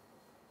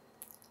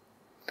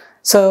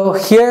 So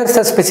here's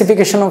the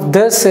specification of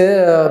this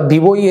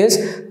BOE is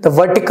the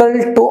vertical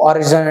to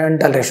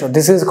horizontal ratio.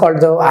 This is called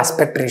the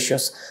aspect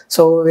ratios.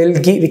 So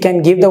we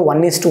can give the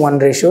 1:1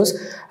 ratios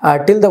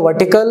till the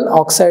vertical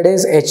oxide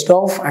is etched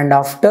off, and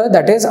after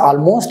that is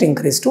almost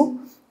increased to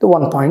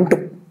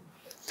 1.2.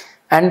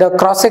 And the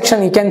cross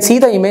section, you can see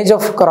the image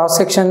of cross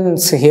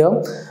sections here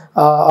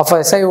of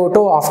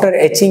SiO2 after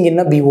etching in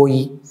a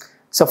BOE.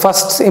 So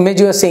first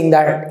image you are seeing,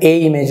 that A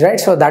image, right?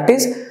 So that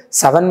is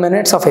 7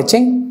 minutes of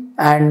etching.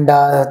 And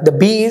the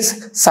B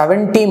is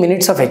 70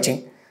 minutes of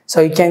etching.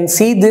 So you can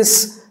see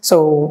this.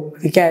 So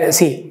you can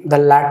see the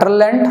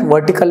lateral and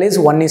vertical is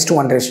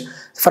 1:1 ratio.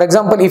 For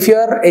example, if you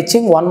are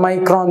etching 1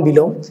 micron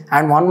below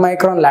and 1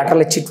 micron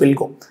lateral etch, it will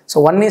go. So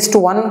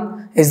 1:1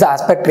 is the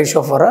aspect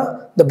ratio for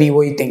the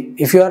BOE thing.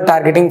 If you are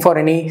targeting for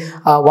any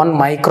 1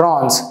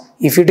 microns,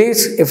 if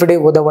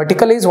the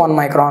vertical is 1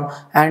 micron,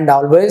 and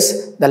always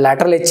the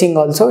lateral etching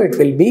also it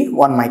will be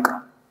 1 micron.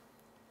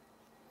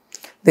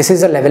 This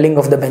is a leveling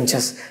of the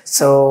benches.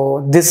 So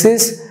this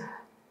is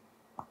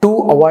to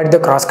avoid the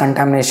cross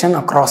contamination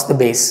across the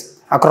base,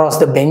 across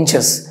the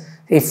benches.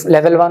 If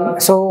level 1,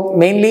 so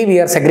mainly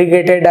we are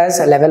segregated as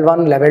level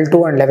 1, level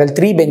 2 and level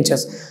 3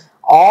 benches.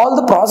 All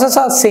the process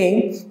are same,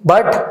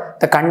 but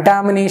the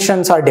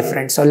contaminations are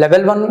different. So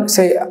level 1,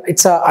 say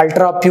it's a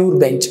ultra pure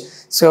bench,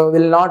 so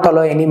will not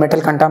allow any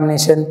metal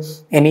contamination,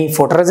 any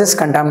photoresist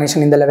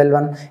contamination in the level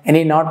 1,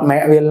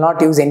 will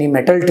not use any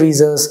metal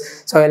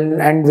tweezers, so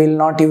and will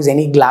not use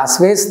any glass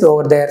waste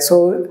over there. So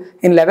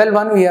in level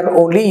 1 we are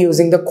only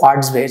using the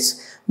quartz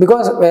waste,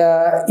 because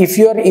if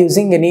you are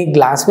using any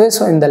glass waste,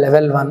 so in the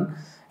level 1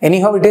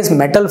 anyhow it is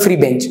metal free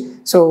bench,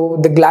 so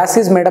the glass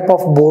is made up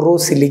of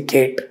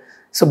borosilicate.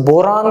 So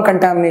boron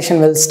contamination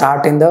will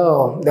start in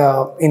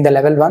the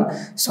level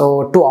 1.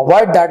 So to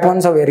avoid that one,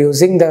 so we are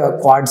using the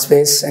quartz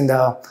waste in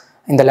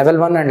the level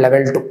 1 and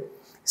level 2.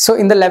 So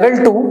in the level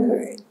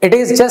 2, it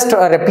is just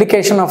a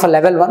replication of a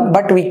level 1,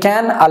 but we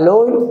can allow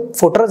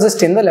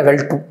photoresist in the level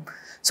 2.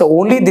 So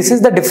only this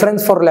is the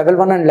difference for level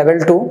 1 and level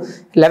 2.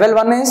 Level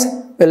 1 is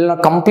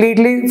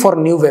completely for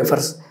new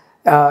wafers.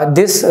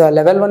 This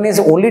level 1 is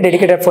only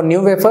dedicated for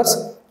new wafers,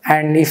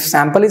 and if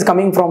sample is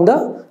coming from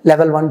the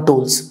level 1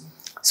 tools.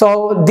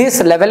 So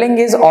this leveling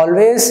is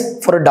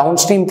always for a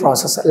downstream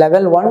process.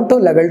 Level 1 to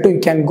level 2 you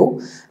can go.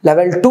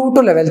 Level 2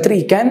 to level 3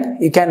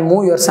 you can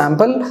move your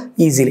sample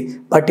easily.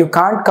 But you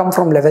can't come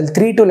from level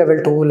 3 to level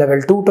 2, level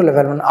 2 to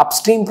level 1.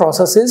 Upstream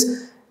process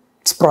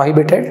it's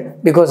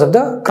prohibited because of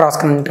the cross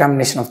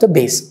contamination of the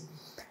base.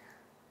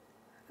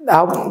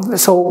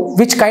 So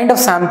which kind of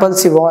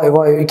samples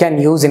you can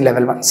use in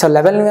level 1? So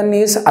level 1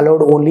 is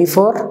allowed only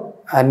for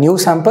new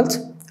samples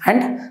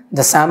and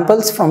the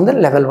samples from the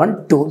level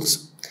 1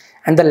 tools.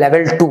 And the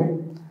level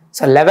 2,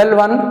 so level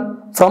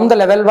 1, from the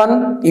level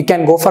 1 you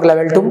can go for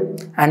level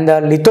 2, and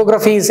the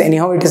lithography is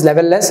anyhow it is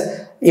level less.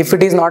 If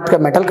it is not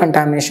metal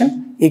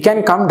contamination, you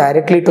can come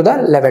directly to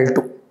the level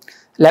 2.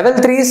 Level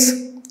 3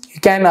 is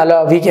we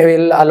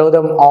will allow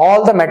them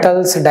all the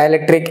metals,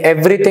 dielectric,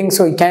 everything,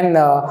 so you can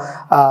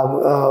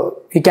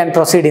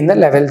proceed in the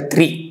level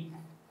 3.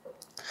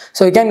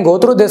 So you can go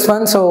through this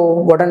one. So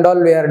what and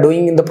all we are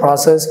doing in the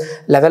process: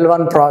 level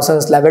 1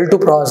 process, level 2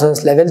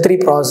 process, level 3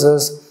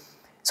 process.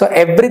 So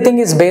everything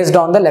is based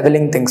on the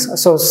leveling things.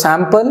 So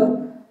sample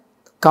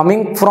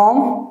coming from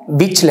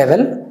which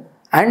level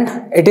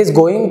and it is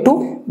going to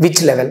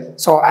which level.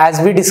 So as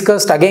we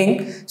discussed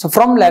again, so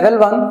from level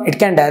 1 it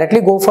can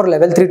directly go for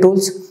level 3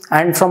 tools,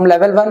 and from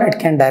level 1 it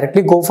can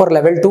directly go for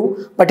level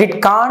 2, but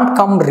it can't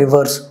come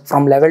reverse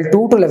from level 2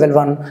 to level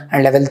 1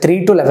 and level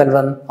 3 to level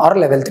 1 or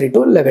level 3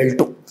 to level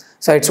 2.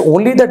 So it's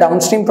only the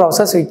downstream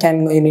process you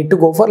need to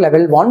go for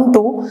level 1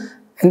 to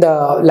in the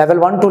level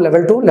 1 to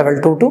level 2,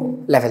 level 2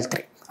 to level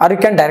 3. Or you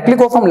can directly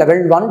go from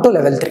level 1 to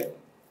level 3.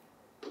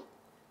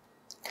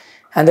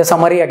 And the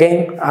summary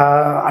again,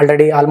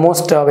 already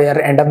almost we are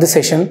end of the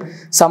session.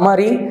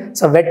 Summary: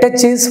 so wet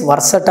etch is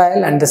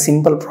versatile and the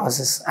simple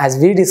process. As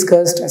we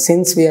discussed,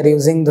 since we are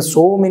using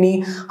so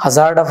many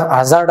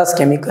hazardous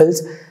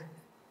chemicals,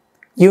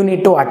 you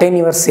need to attain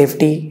your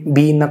safety,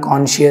 be in a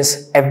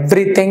conscious.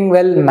 Everything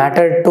will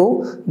matter to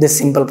this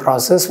simple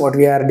process what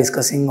we are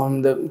discussing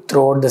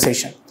throughout the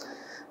session.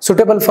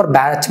 Suitable for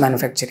batch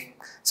manufacturing.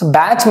 So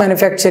batch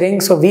manufacturing,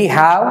 so we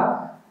have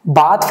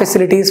bath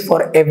facilities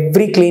for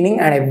every cleaning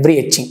and every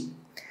etching.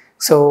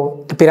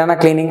 So the Piranha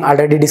cleaning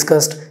already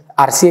discussed,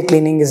 RCA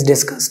cleaning is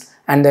discussed,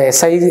 and the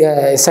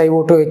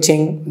SiO2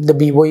 etching, the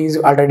BO is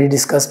already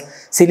discussed,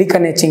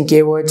 silicon etching,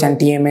 KOH and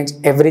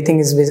TMH, everything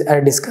is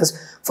discussed.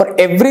 For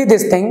every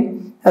this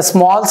thing, a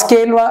small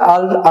scale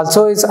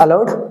also is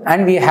allowed,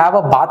 and we have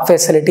a bath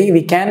facility.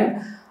 We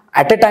can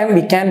at a time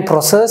we can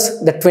process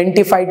the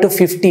 25 to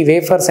 50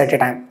 wafers at a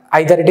time.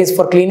 Either it is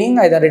for cleaning,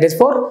 either it is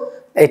for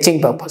etching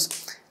purpose.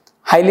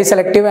 Highly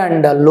selective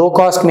and low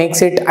cost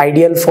makes it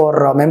ideal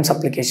for MEMS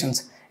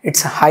applications.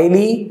 It's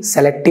highly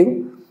selective,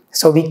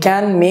 so we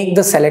can make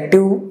the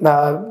selective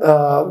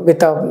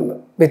with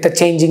a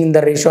changing in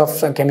the ratio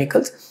of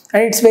chemicals,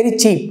 and it's very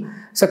cheap.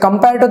 So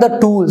compared to the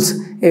tools,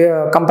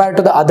 compared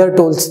to the other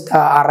tools,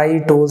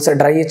 RI tools,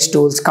 dry etch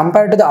tools,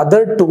 compared to the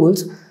other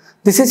tools,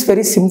 this is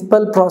very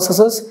simple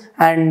processes,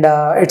 and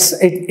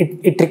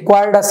it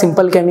required a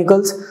simple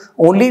chemicals.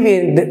 Only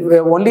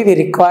we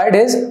required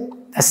is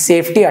a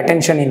safety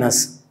attention in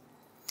us.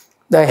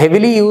 The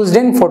heavily used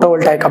in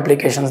photovoltaic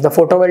applications. The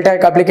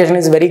photovoltaic application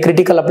is very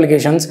critical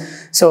applications.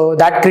 So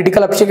that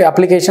critical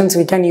applications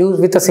we can use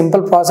with a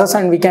simple process,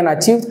 and we can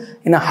achieve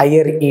in a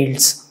higher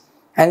yields.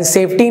 And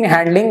safety in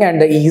handling and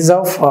the ease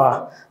of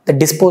the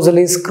disposal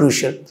is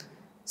crucial.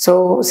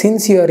 So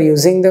since you are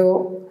using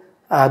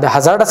the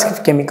hazardous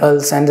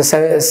chemicals and the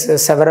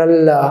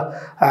several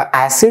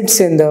acids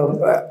in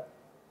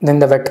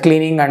the wet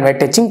cleaning and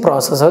wet etching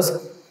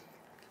processes,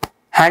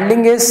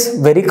 handling is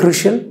very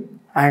crucial.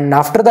 And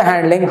after the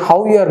handling,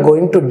 how you are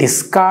going to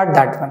discard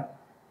that one,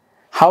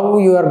 how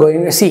you are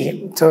going to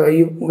see. So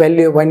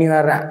when you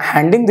are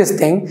handling this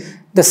thing,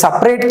 the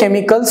separate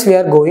chemicals we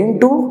are going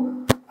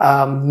to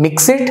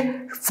mix it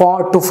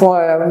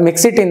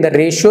mix it in the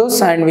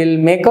ratios, and will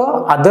make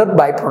other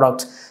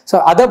byproducts. So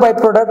other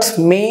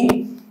byproducts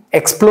may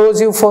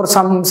explosive for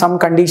some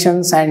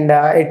conditions, and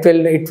it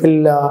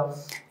will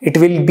it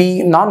will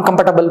be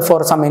non-compatible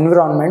for some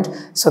environment.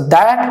 So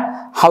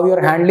that how you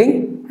are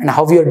handling and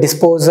how you are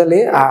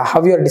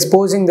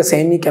disposing the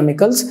semi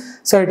chemicals.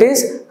 So it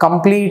is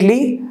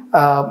completely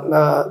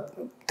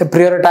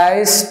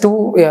prioritized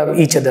to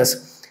each others.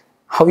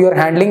 How you are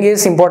handling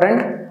is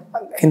important.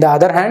 In the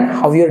other hand,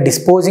 how you are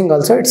disposing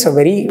also, it's a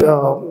very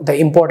the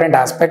important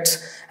aspects,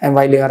 and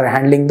while you are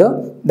handling the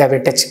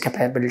wet etch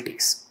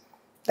capabilities.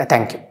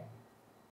 Thank you.